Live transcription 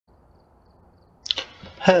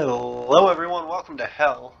Hello everyone, welcome to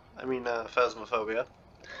Hell. Phasmophobia.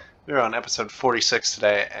 We're on episode 46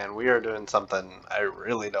 today, and we are doing something I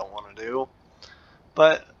really don't want to do,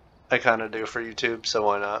 but I kind of do for YouTube, so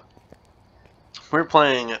why not? We're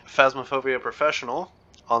playing Phasmophobia Professional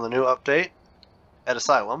on the new update at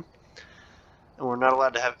Asylum, and we're not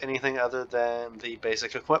allowed to have anything other than the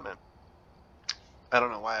basic equipment. I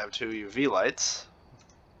don't know why I have two UV lights.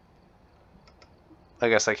 I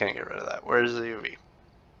guess I can't get rid of that. Where's the UV?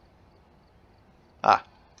 Ah.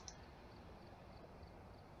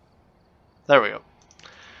 There we go.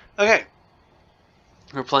 Okay.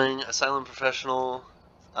 We're playing Asylum Professional,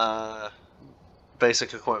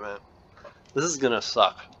 basic equipment. This is gonna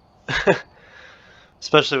suck.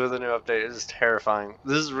 Especially with the new update, it is terrifying.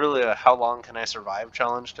 This is really a how long can I survive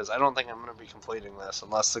challenge, because I don't think I'm gonna be completing this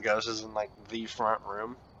unless the ghost is in, like, the front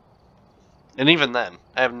room. And even then,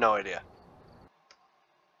 I have no idea.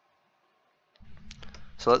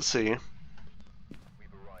 So let's see.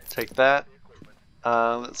 Take that.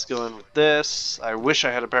 Let's go in with this. I wish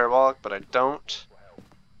I had a parabolic, but I don't.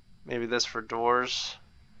 Maybe this for doors.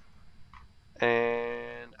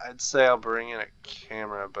 And I'd say I'll bring in a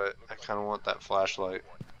camera, but I kind of want that flashlight.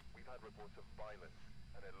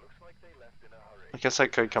 I guess I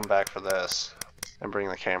could come back for this and bring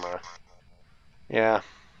the camera. Yeah,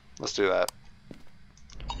 let's do that.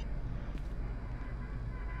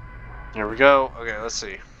 Here we go. Okay, let's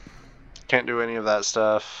see. Can't do any of that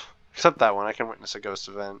stuff. Except that one. I can witness a ghost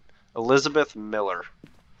event. Elizabeth Miller.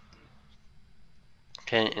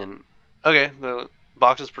 Okay, and... Okay, the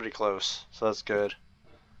box is pretty close, so that's good.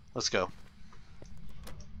 Let's go.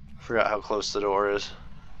 Forgot how close the door is.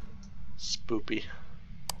 Spoopy.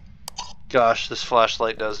 Gosh, this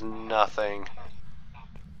flashlight does nothing.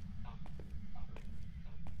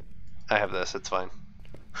 I have this, it's fine.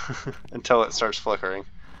 Until it starts flickering.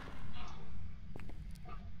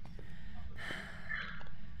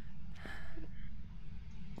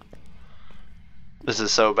 This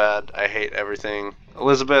is so bad. I hate everything.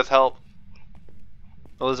 Elizabeth, help!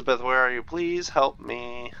 Elizabeth, where are you? Please help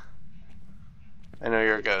me. I know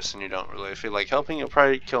you're a ghost and you don't really feel like helping. You'll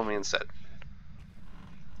probably kill me instead.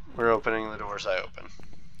 We're opening the doors I open.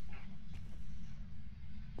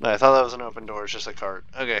 I thought that was an open door. It's just a cart.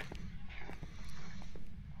 Okay.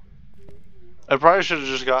 I probably should have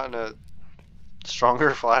just gotten a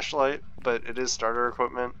stronger flashlight, but it is starter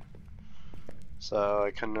equipment, so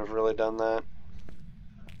I couldn't have really done that.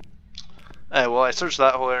 Alright, well, I searched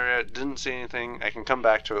that whole area, didn't see anything. I can come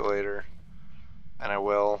back to it later, and I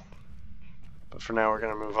will. But for now, we're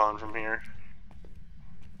going to move on from here.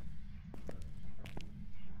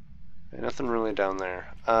 Okay, nothing really down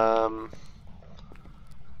there. I'm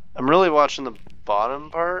really watching the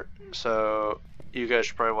bottom part, so you guys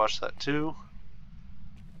should probably watch that too.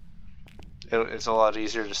 It's a lot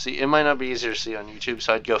easier to see. It might not be easier to see on YouTube,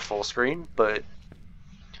 so I'd go full screen, but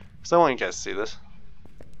I want you guys to see this.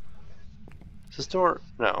 Is this door?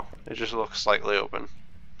 No, it just looks slightly open.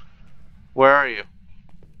 Where are you?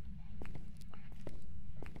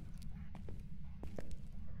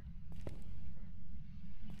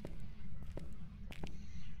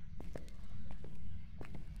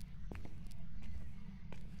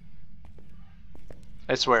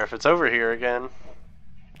 I swear, if it's over here again...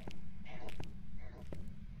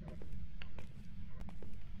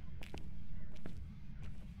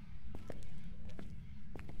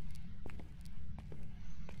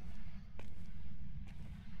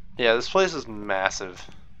 Yeah, this place is massive.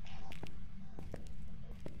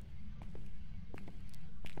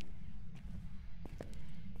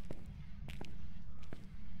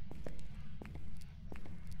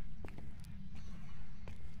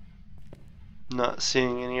 Not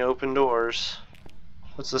seeing any open doors.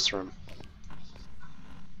 What's this room?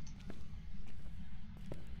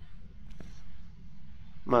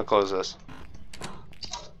 I'm gonna close this.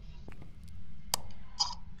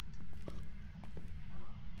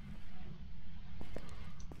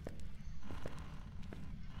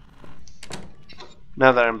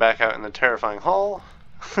 Now that I'm back out in the terrifying hall.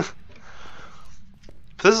 If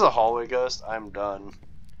this is a hallway ghost, I'm done.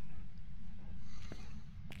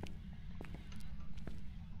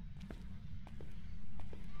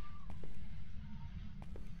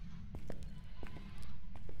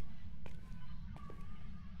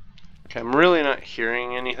 Okay, I'm really not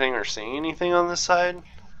hearing anything or seeing anything on this side.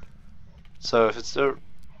 So if it's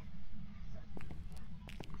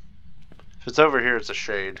over here, it's a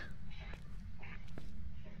shade.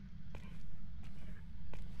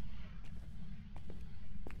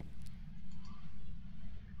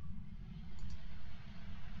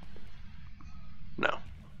 No.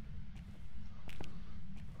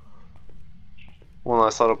 One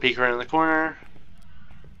last little peek around the corner.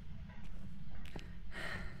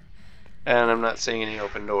 And I'm not seeing any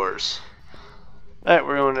open doors. Alright,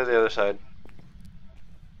 we're going to the other side.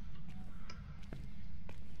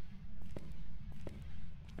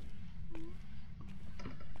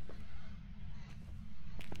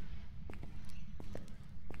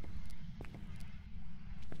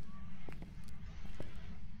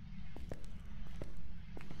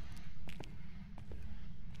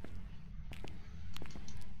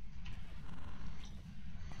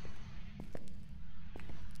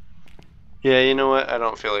 Yeah, you know what? I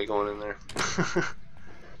don't feel like going in there.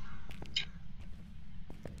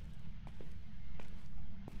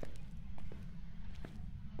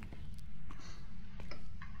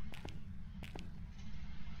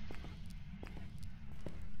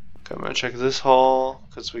 I'm gonna check this hall,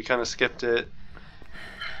 because we kind of skipped it.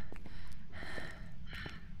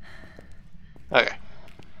 Okay.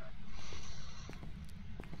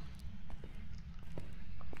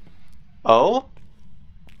 Oh?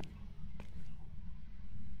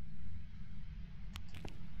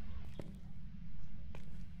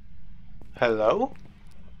 Hello?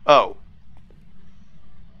 Oh.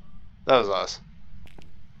 That was us.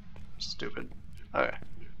 Stupid. Okay.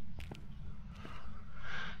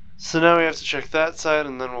 So now we have to check that side,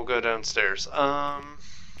 and then we'll go downstairs. I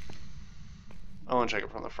want to check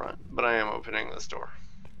it from the front, but I am opening this door.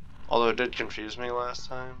 Although it did confuse me last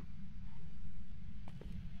time.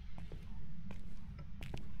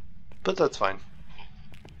 But that's fine.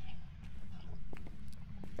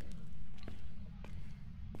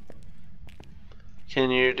 Can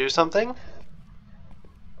you do something?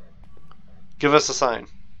 Give us a sign.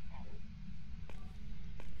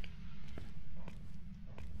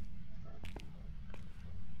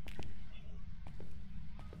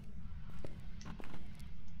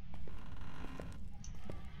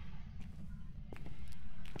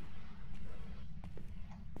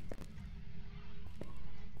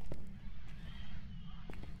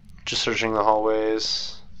 Just searching the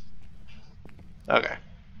hallways. Okay.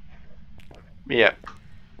 Yep.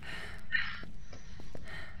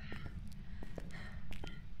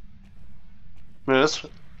 Man,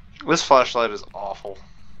 this flashlight is awful.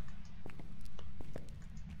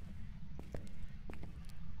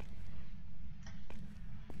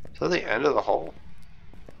 Is that the end of the hall?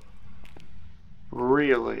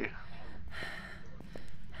 Really?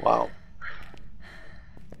 Wow.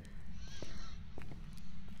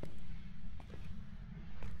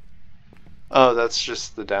 Oh, that's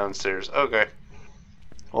just the downstairs. Okay.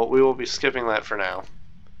 Well, we will be skipping that for now.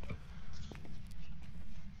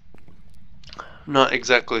 Not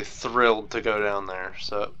exactly thrilled to go down there,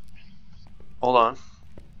 so... Hold on.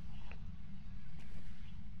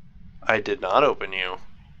 I did not open you.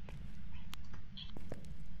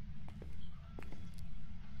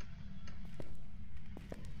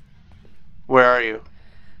 Where are you?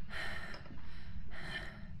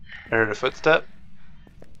 I heard a footstep.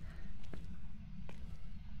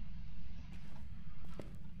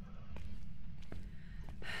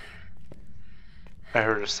 I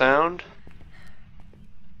heard a sound.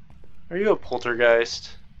 Are you a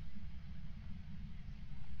poltergeist?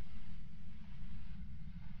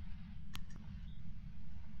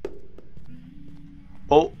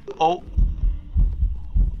 Oh, oh.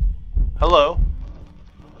 Hello.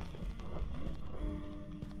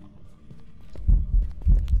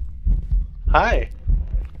 Hi.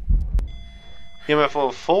 EMF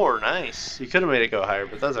level 4, nice. You could have made it go higher,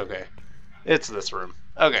 but that's okay. It's this room.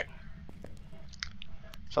 Okay.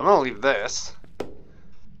 So I'm gonna leave this.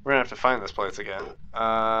 We're gonna have to find this place again.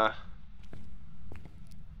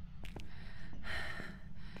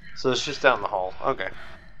 So it's just down the hall. Okay.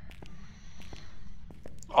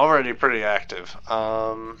 Already pretty active.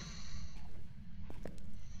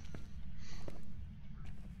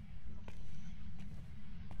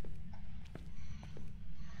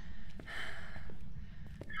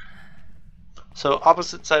 So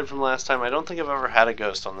opposite side from last time, I don't think I've ever had a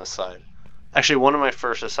ghost on this side. Actually, one of my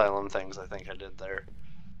first Asylum things I think I did there.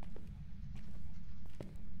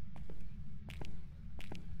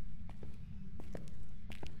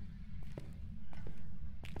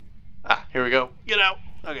 Ah, here we go. Get out!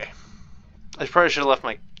 Okay. I probably should have left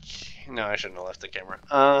my... No, I shouldn't have left the camera.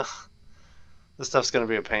 This stuff's gonna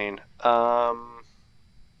be a pain.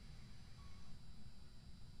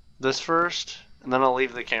 This first, and then I'll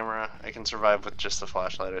leave the camera. I can survive with just the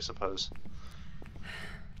flashlight, I suppose.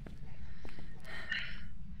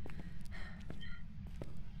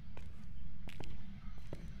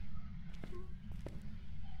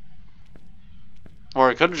 Or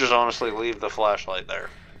I could just honestly leave the flashlight there.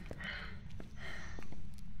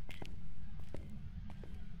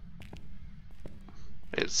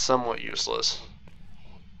 it's somewhat useless.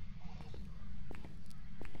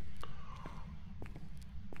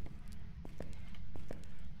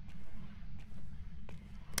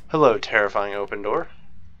 Hello, terrifying open door.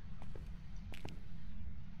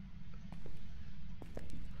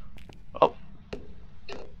 Oh.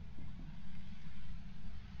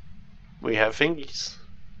 We have fingies.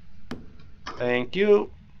 Thank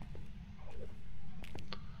you.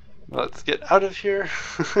 Let's get out of here.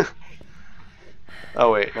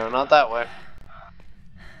 Oh wait, no, not that way.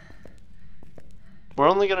 We're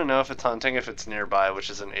only gonna know if it's hunting if it's nearby, which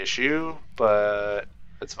is an issue, but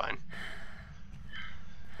it's fine.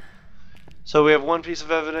 So we have one piece of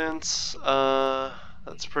evidence.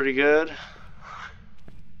 That's pretty good.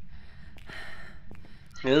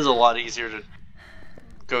 It is a lot easier to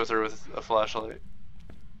go through with a flashlight.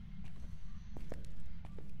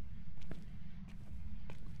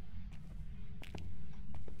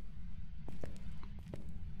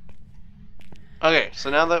 Okay, so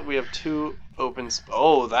now that we have two open...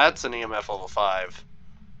 Oh, that's an EMF level 5.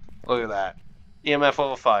 Look at that. EMF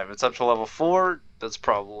level 5. It's up to level 4. That's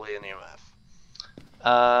probably an EMF.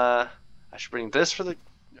 I should bring this for the...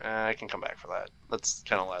 I can come back for that. That's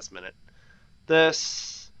kind of last minute.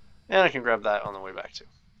 This... And I can grab that on the way back too.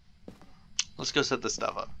 Let's go set this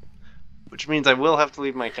stuff up. Which means I will have to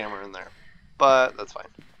leave my camera in there. But that's fine.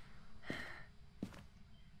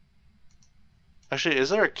 Actually, is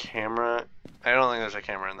there a camera? I don't think there's a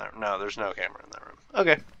camera in there. No, there's no camera in that room.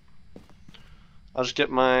 Okay. I'll just get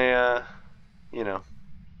my, you know,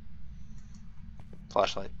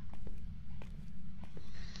 flashlight.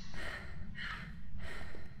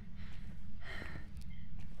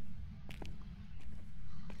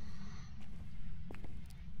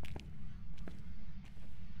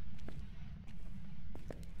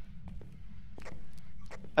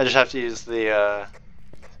 I just have to use the,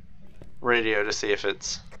 radio to see if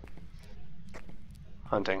it's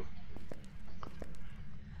hunting.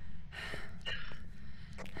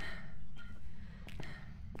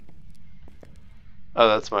 Oh,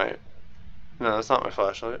 that's my... No, that's not my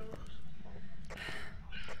flashlight.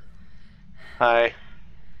 Hi.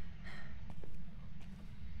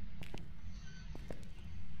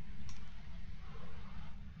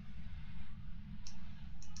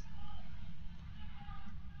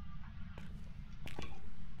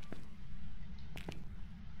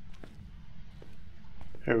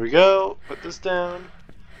 Here we go. Put this down.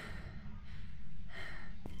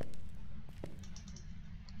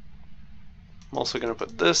 I'm also going to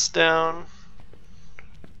put this down.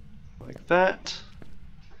 Like that.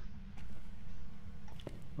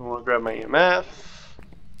 I want to grab my EMF.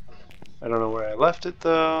 I don't know where I left it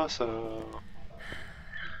though, so...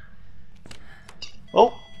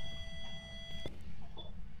 Oh!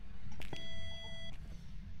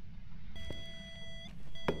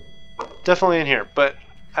 Definitely in here, but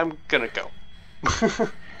I'm gonna go.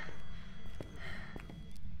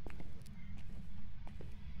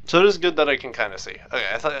 So it is good that I can kind of see. Okay,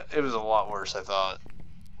 I thought it was a lot worse, I thought.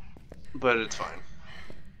 But it's fine.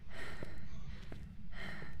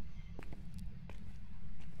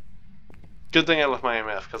 Good thing I left my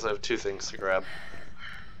EMF, because I have two things to grab.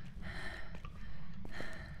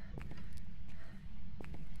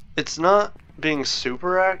 It's not being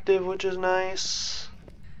super active, which is nice.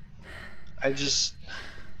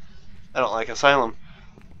 I don't like Asylum.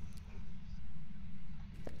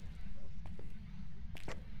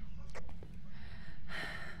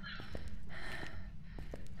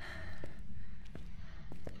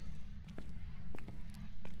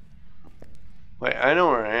 Wait, I know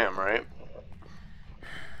where I am, right?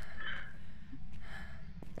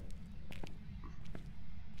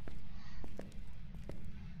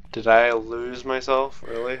 Did I lose myself,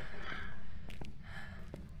 really?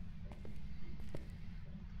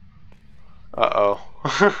 Uh-oh.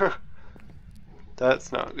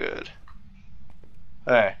 That's not good.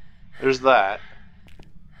 Hey, there's that.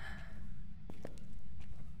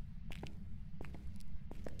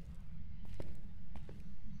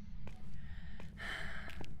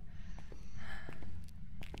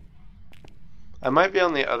 I might be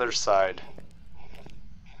on the other side,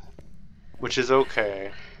 which is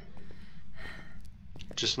okay.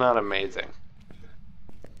 Just not amazing.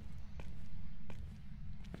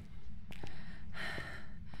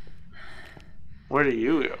 Where do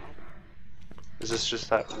you go? Is this just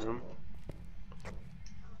that room?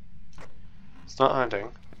 It's not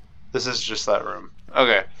hunting. This is just that room.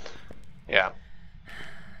 Okay. Yeah.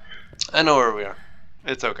 I know where we are.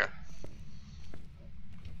 It's okay.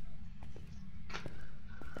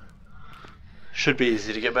 Should be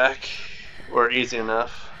easy to get back. Or easy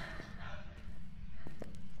enough.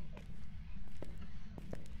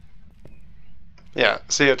 Yeah,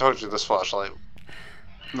 see, I told you this flashlight.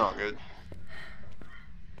 Not good.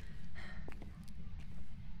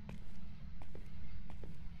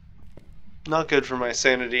 Not good for my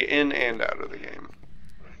sanity in and out of the game.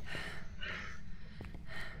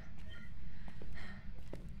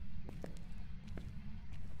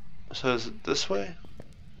 So is it this way?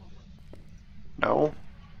 No.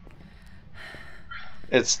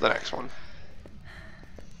 It's the next one.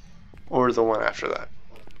 Or the one after that.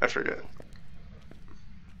 I forget.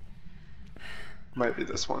 Might be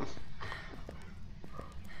this one.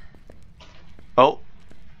 Oh.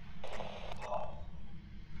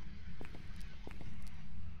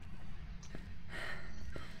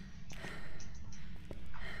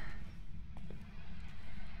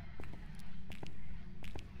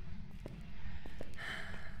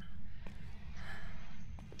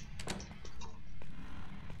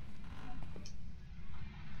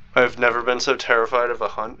 I've never been so terrified of a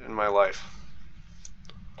hunt in my life.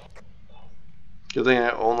 Good thing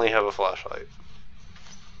I only have a flashlight.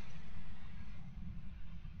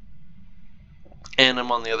 And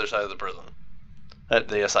I'm on the other side of the prison. At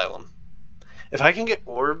the asylum. If I can get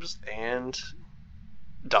orbs and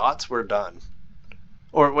dots, we're done.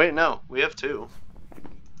 Or wait, no. We have two.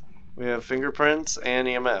 We have fingerprints and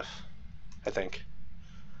EMF, I think.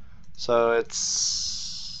 So it's...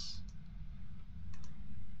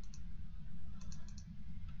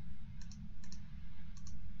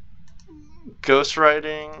 ghost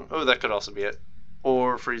writing. Oh, that could also be it.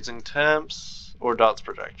 Or freezing temps. Or dots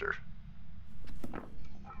projector.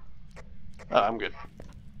 Oh, I'm good.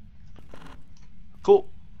 Cool.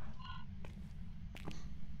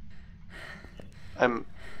 I'm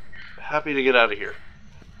happy to get out of here.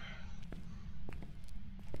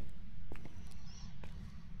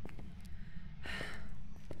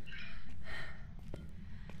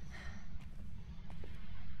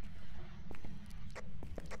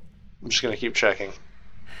 I'm just gonna keep checking.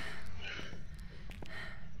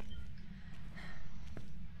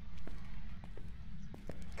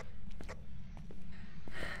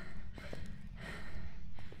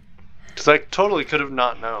 Because I totally could have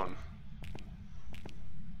not known.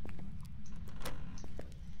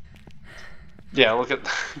 Yeah, look at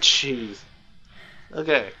that. Jeez.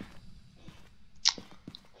 Okay.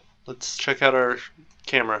 Let's check out our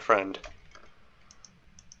camera friend.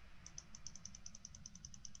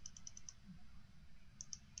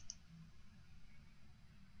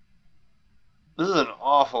 This is an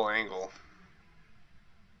awful angle.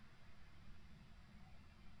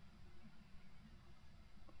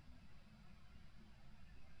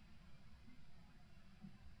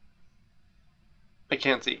 I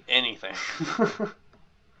can't see anything.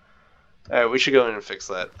 Alright, we should go in and fix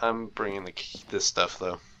that. I'm bringing this stuff,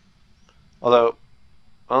 though. Although,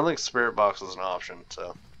 I don't think Spirit Box is an option,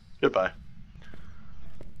 so goodbye.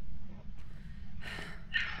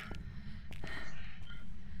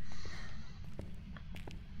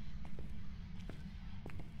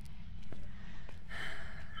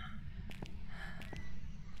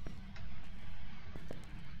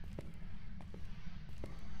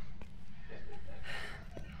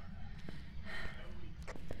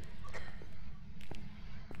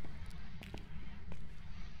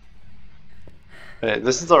 Okay,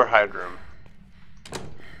 this is our hide room.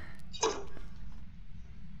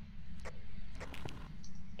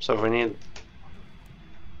 So if we need...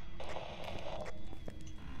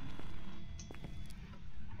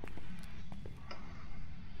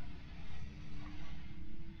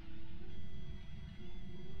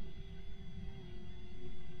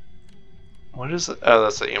 What is it? Oh,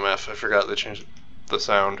 that's the EMF. I forgot they changed the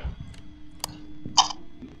sound.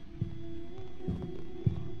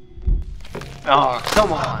 Oh,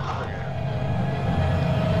 come on!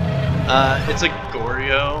 It's a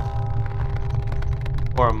Goryo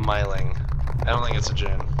or a Myling. I don't think it's a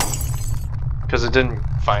Jin. Because it didn't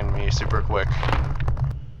find me super quick.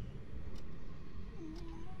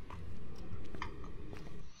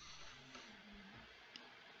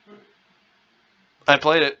 I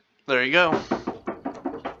played it. There you go. Welcome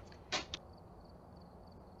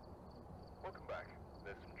back.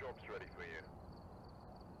 There's some jobs ready for you.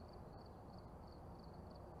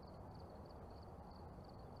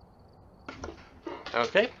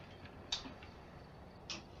 Okay.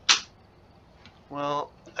 Well,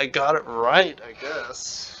 I got it right, I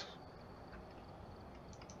guess.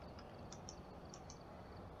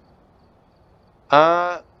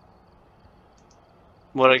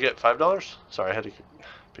 Would I get $5? Sorry, I had to.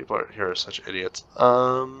 People here are such idiots.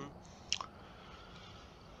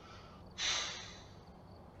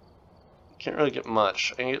 Can't really get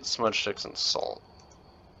much. I can get smudge sticks and salt.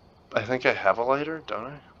 I think I have a lighter, don't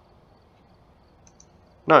I?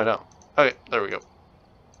 No, I don't. Okay, there we go.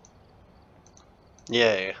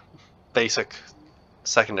 Yay. Basic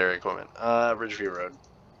secondary equipment. Ridgeview Road.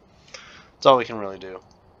 That's all we can really do.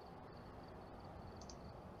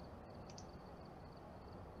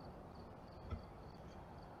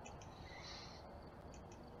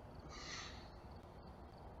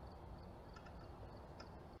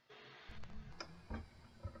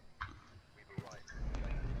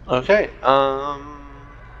 Okay,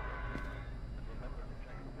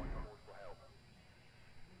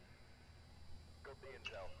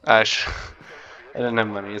 I didn't have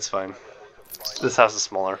money, it's fine. This house is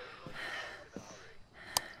smaller.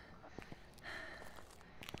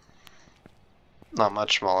 Not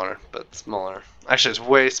much smaller, but smaller. Actually, it's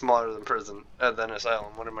way smaller than prison, than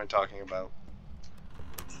Asylum. What am I talking about?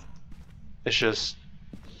 It just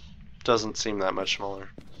doesn't seem that much smaller.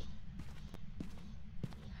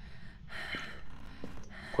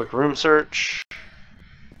 Quick room search.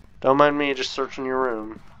 Don't mind me just searching your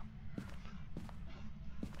room.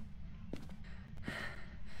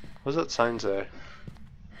 What does that sign say?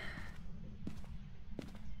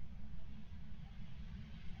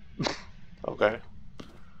 Okay.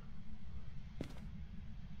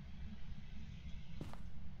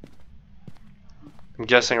 I'm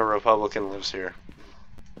guessing a Republican lives here.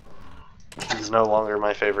 This is no longer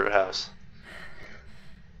my favorite house.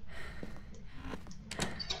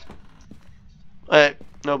 Alright,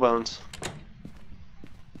 no bones.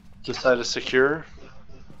 This side is secure.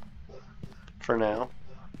 For now.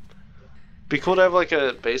 Be cool to have like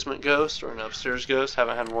a basement ghost or an upstairs ghost.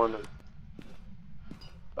 Haven't had one.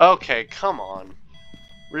 Okay, come on.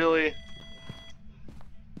 Really?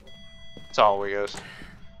 It's a hallway ghost.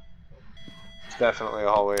 It's definitely a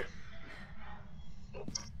hallway.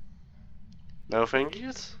 No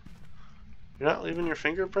fingies? You're not leaving your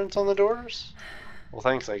fingerprints on the doors? Well,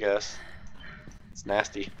 thanks, I guess. It's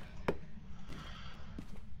nasty.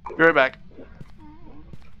 Be right back.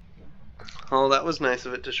 Oh, that was nice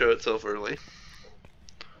of it to show itself early.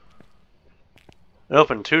 It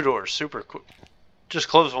opened 2 doors super quick. Just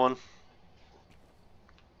close one.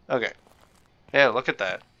 Okay. Yeah, look at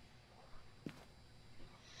that.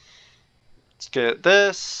 Let's get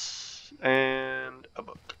this and a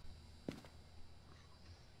book.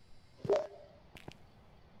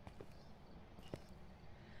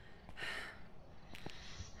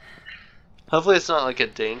 Hopefully it's not like a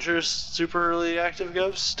dangerous, super early active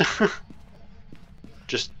ghost.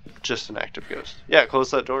 just an active ghost. Yeah,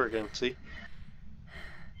 close that door again, see?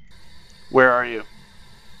 Where are you?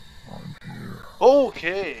 I'm here.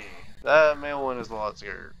 Okay! That male one is a lot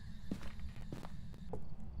scared.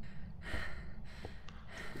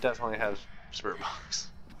 Definitely has spirit box.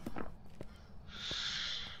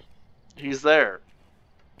 He's there.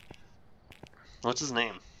 What's his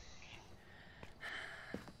name?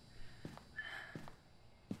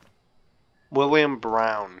 William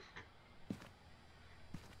Brown.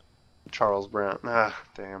 Charles Brown. Ah,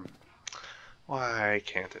 damn. Why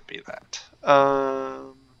can't it be that?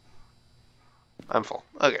 I'm full.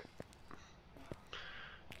 Okay.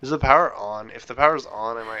 Is the power on? If the power's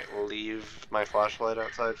on, I might leave my flashlight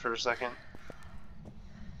outside for a second.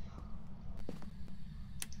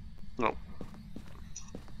 Nope.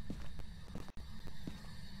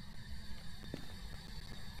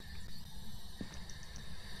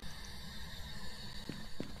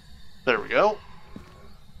 There we go.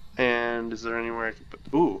 And is there anywhere I can put...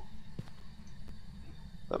 Ooh.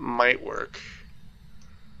 That might work.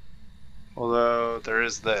 Although, there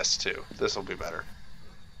is this, too. This will be better.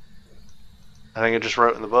 I think I just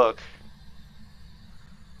wrote in the book.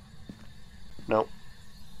 Nope.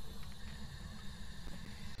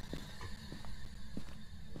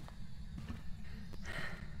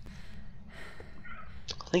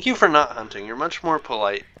 Thank you for not hunting. You're much more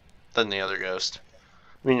polite than the other ghost.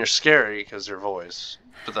 I mean, you're scary because your voice,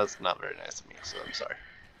 but that's not very nice of me, so I'm sorry.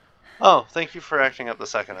 Oh, thank you for acting up the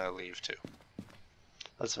second I leave, too.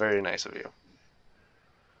 That's very nice of you.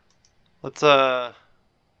 Let's,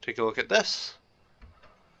 take a look at this.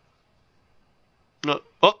 No,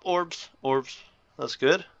 oh, orbs, orbs. That's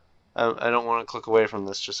good. I don't want to click away from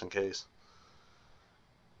this just in case.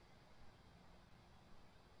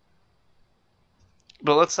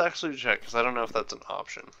 But let's actually check, because I don't know if that's an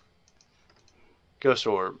option. Ghost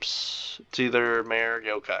orbs. It's either Mare or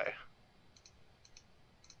Yokai.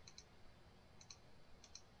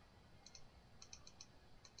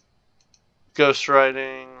 Ghost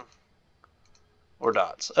riding. Or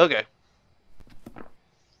dots. Okay.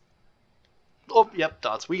 Oh, yep,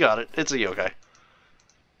 dots. We got it. It's a yokai.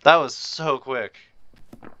 That was so quick.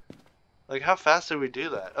 Like, how fast did we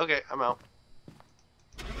do that? Okay, I'm out.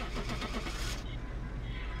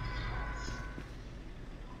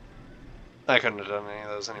 I couldn't have done any of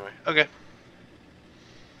those anyway. Okay.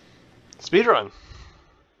 Speedrun.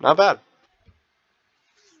 Not bad.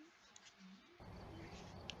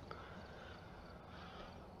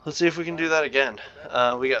 Let's see if we can do that again.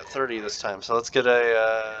 We got 30 this time, so let's get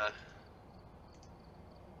a...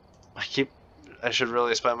 I should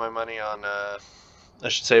really spend my money on... I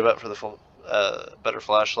should save up for the full, better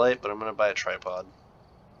flashlight, but I'm going to buy a tripod.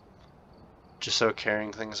 Just so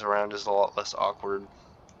carrying things around is a lot less awkward.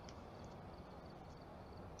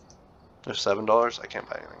 There's $7. I can't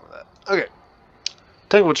buy anything with that. Okay.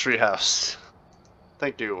 Tanglewood Street House.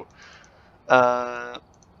 Thank you.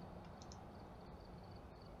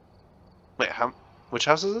 Wait, which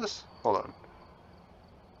house is this? Hold on.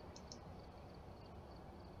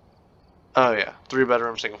 Oh yeah,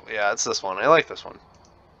 3-bedroom single. Yeah, it's this one. I like this one.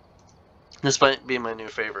 This might be my new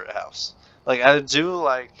favorite house. Like, I do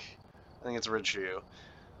like, I think it's Ridgeview.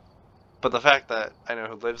 But the fact that I know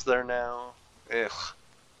who lives there now, ugh.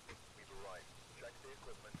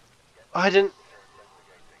 Oh, I didn't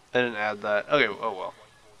add that. Okay, oh well.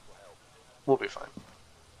 We'll be fine.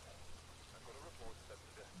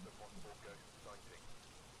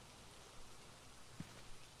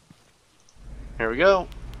 Here we go.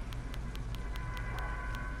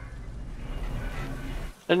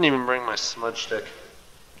 I didn't even bring my smudge stick.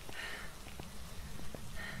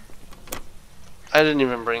 I didn't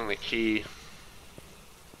even bring the key.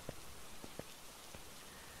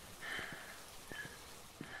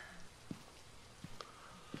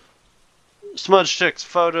 Smudge sticks,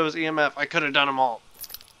 photos, EMF. I could have done them all.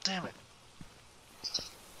 Damn it.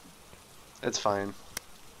 It's fine.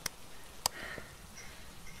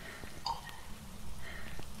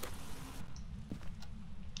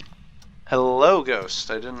 Hello,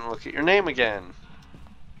 Ghost. I didn't look at your name again.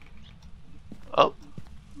 Oh,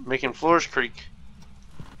 making floors creak.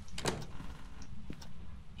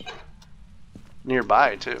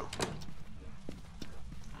 Nearby, too.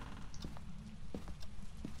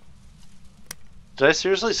 Did I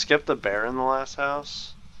seriously skip the bear in the last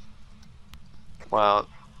house? Wow.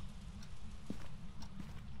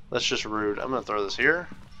 That's just rude. I'm gonna throw this here.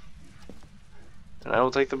 And I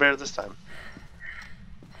will take the bear this time.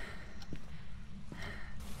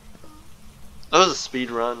 That was a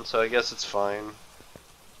speed run, so I guess it's fine.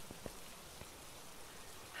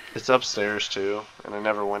 It's upstairs too, and I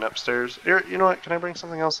never went upstairs. Here, you know what? Can I bring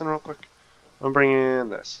something else in real quick? I'm bringing in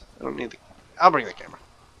this. I don't need the... I'll bring the camera.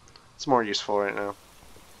 It's more useful right now.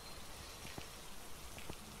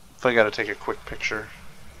 If I gotta take a quick picture.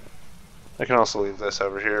 I can also leave this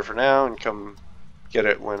over here for now and come get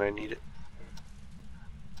it when I need it.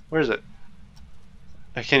 Where is it?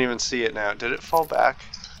 I can't even see it now. Did it fall back?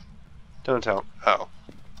 Don't tell. Oh,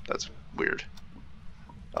 that's weird.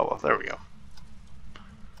 Oh well, there we go.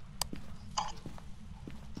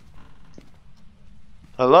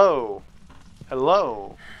 Hello?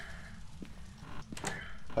 Hello?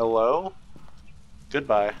 Hello?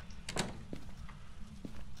 Goodbye.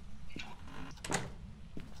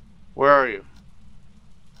 Where are you?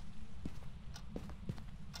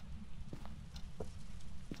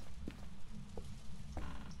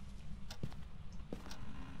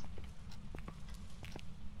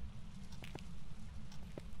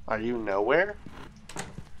 Are you nowhere?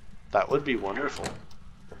 That would be wonderful.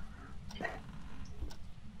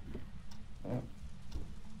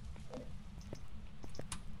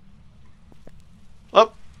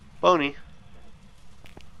 Oh, Boney.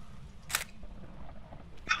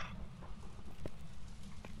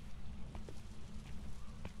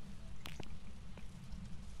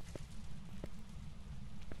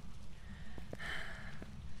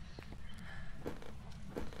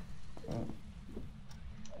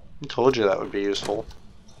 I told you that would be useful.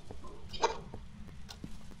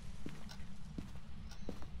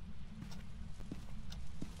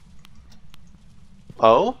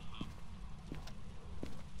 Oh?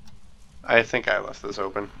 I think I left this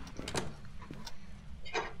open.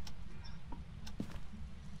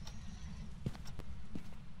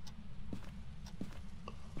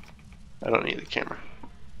 I don't need the camera.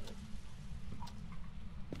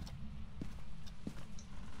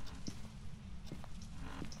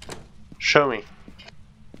 Show me.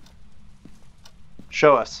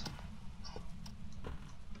 Show us.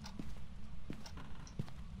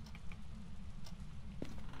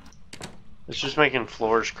 It's just making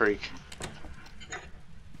floors creak.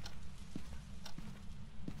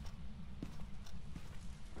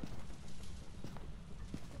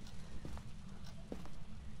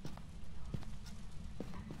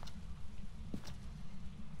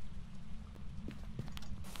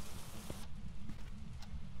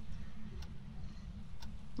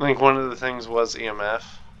 I think one of the things was EMF.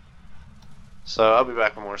 So I'll be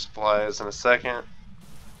back with more supplies in a second.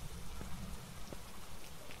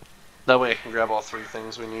 That way I can grab all 3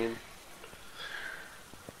 things we need.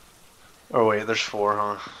 Oh wait, there's 4,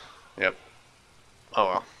 huh? Yep. Oh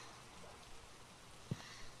well.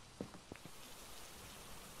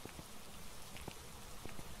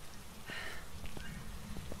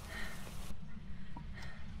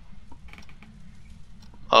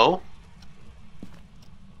 Oh?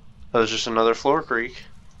 That was just another floor creek.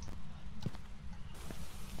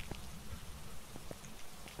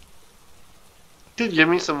 Could give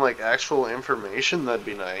me some like actual information, that'd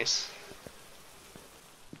be nice.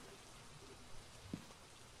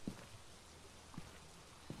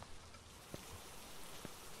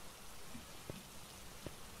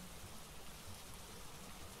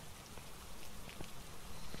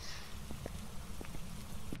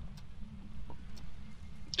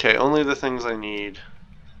 Okay, only the things I need.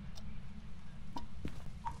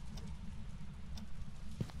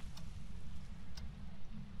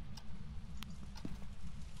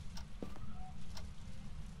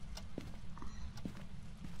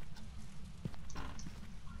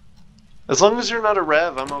 As long as you're not a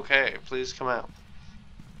rev, I'm okay. Please come out.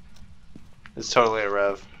 It's totally a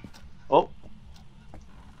rev. Oh.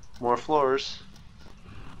 More floors.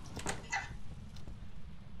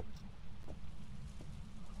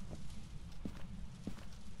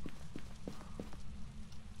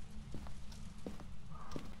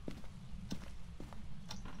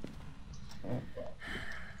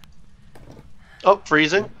 Oh,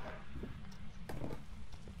 freezing.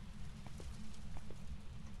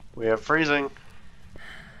 We have freezing.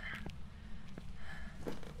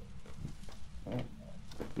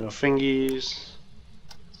 No fingies.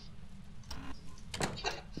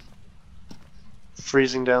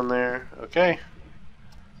 Freezing down there. Okay.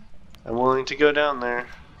 I'm willing to go down there.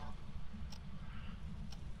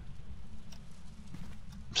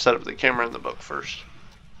 Set up the camera in the book first.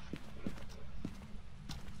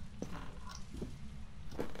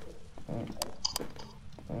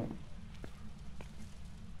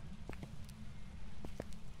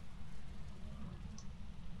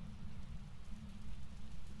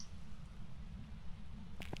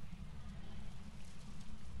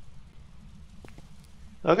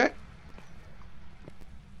 Okay.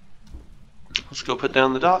 Let's go put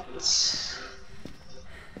down the dots.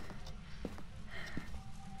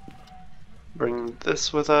 Bring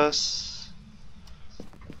this with us.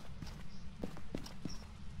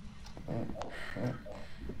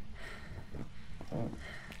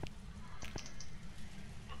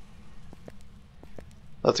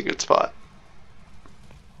 That's a good spot.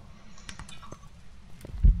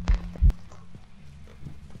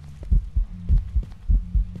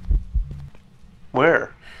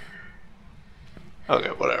 Where? Okay,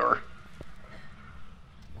 whatever.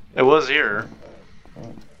 It was here.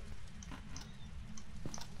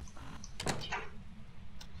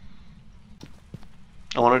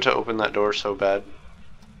 I wanted to open that door so bad.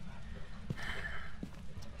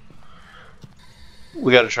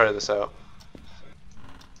 We gotta try this out.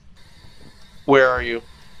 Where are you?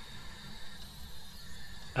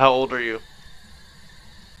 How old are you?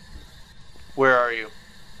 Where are you?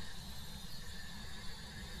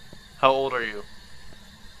 How old are you?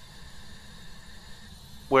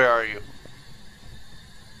 Where are you?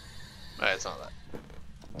 It's not that.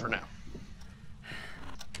 For now.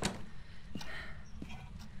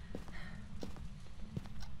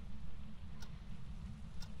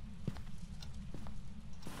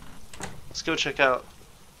 Let's go check out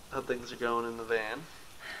how things are going in the van.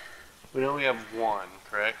 We know we have 1,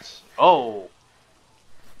 correct? Oh!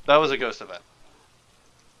 That was a ghost event.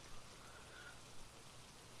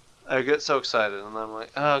 I get so excited and then I'm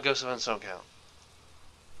like, oh, ghost events don't count.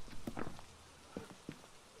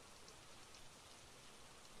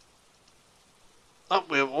 Oh,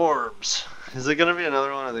 we have orbs. Is it gonna be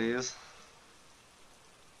another one of these?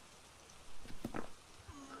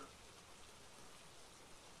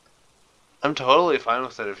 I'm totally fine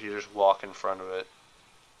with it if you just walk in front of it.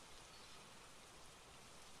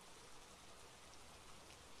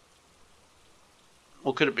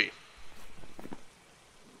 What could it be?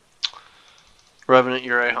 Revenant,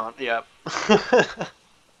 you're a haunt. Yep.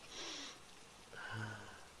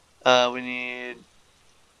 We need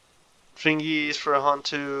fingies for a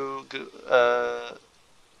Hantu,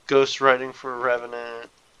 ghost writing for a Revenant,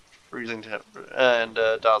 freezing temp, and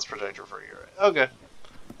Dot's protector for a Uri. Okay.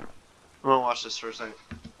 I'm gonna watch this for a second.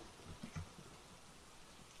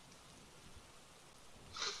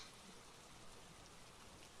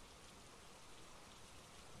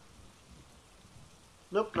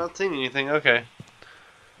 Nope, not seeing anything. Okay.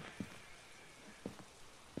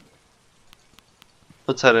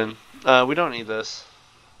 Let's head in. We don't need this.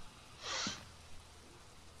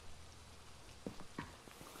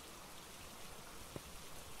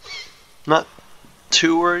 Not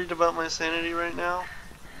too worried about my sanity right now.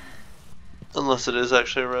 Unless it is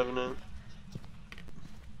actually a revenant.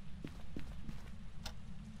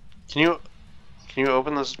 Can you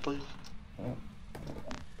open this, please?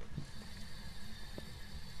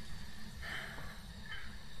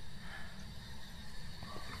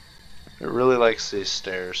 It really likes these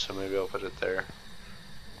stairs, so maybe I'll put it there.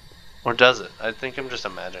 Or does it? I think I'm just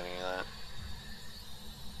imagining that.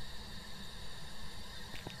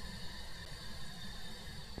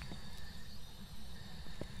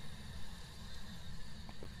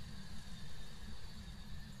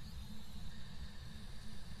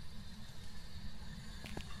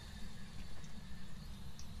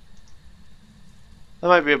 That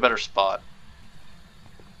might be a better spot.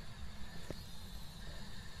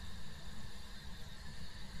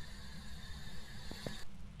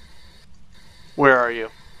 Where are you?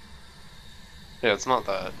 Yeah, it's not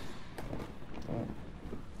that.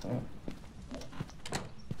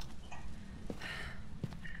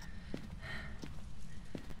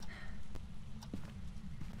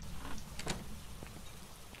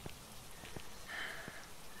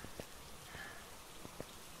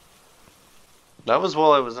 That was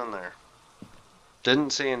while I was in there. Didn't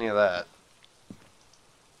see any of that.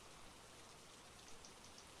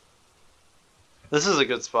 This is a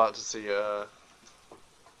good spot to see,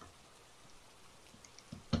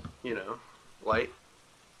 you know, light.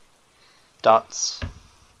 Dots.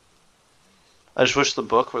 I just wish the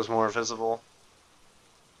book was more visible.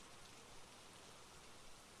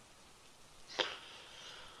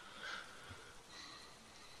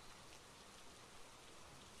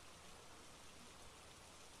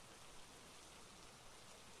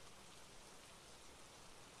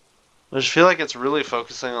 I just feel like it's really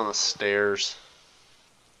focusing on the stairs.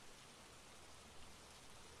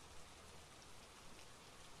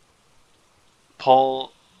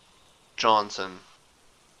 Paul Johnson.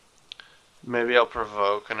 Maybe I'll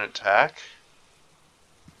provoke an attack.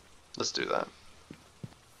 Let's do that.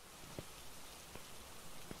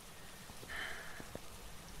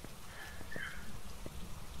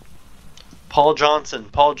 Paul Johnson,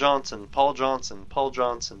 Paul Johnson, Paul Johnson, Paul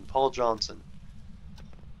Johnson, Paul Johnson.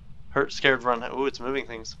 Hurt, scared, run. Ooh, it's moving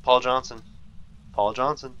things. Paul Johnson. Paul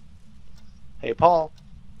Johnson. Hey, Paul.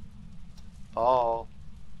 Paul.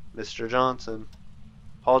 Mr. Johnson.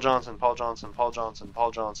 Paul Johnson, Paul Johnson, Paul Johnson,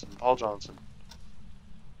 Paul Johnson, Paul Johnson.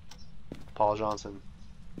 Paul Johnson.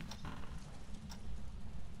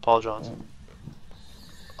 Paul Johnson.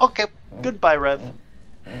 Okay, goodbye, Rev.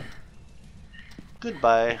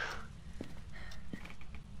 Goodbye.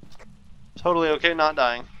 Totally okay not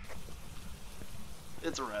dying.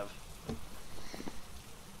 It's a Rev.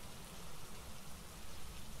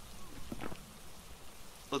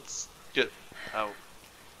 Let's get out.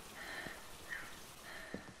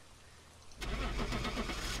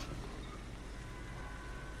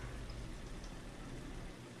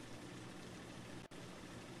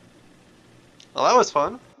 Well, that was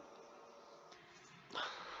fun.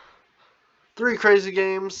 3 crazy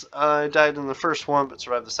games. I died in the first one, but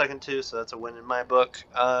survived the second 2, so that's a win in my book.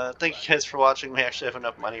 Thank you guys for watching. We actually have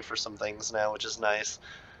enough money for some things now, which is nice.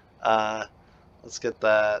 Let's get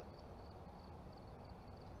that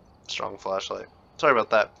strong flashlight. Sorry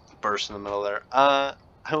about that burst in the middle there. I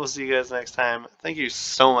will see you guys next time. Thank you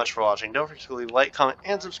so much for watching. Don't forget to leave a like, comment,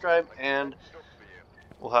 and subscribe, and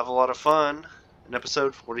we'll have a lot of fun in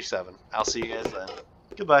episode 47. I'll see you guys then.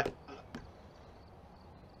 Goodbye.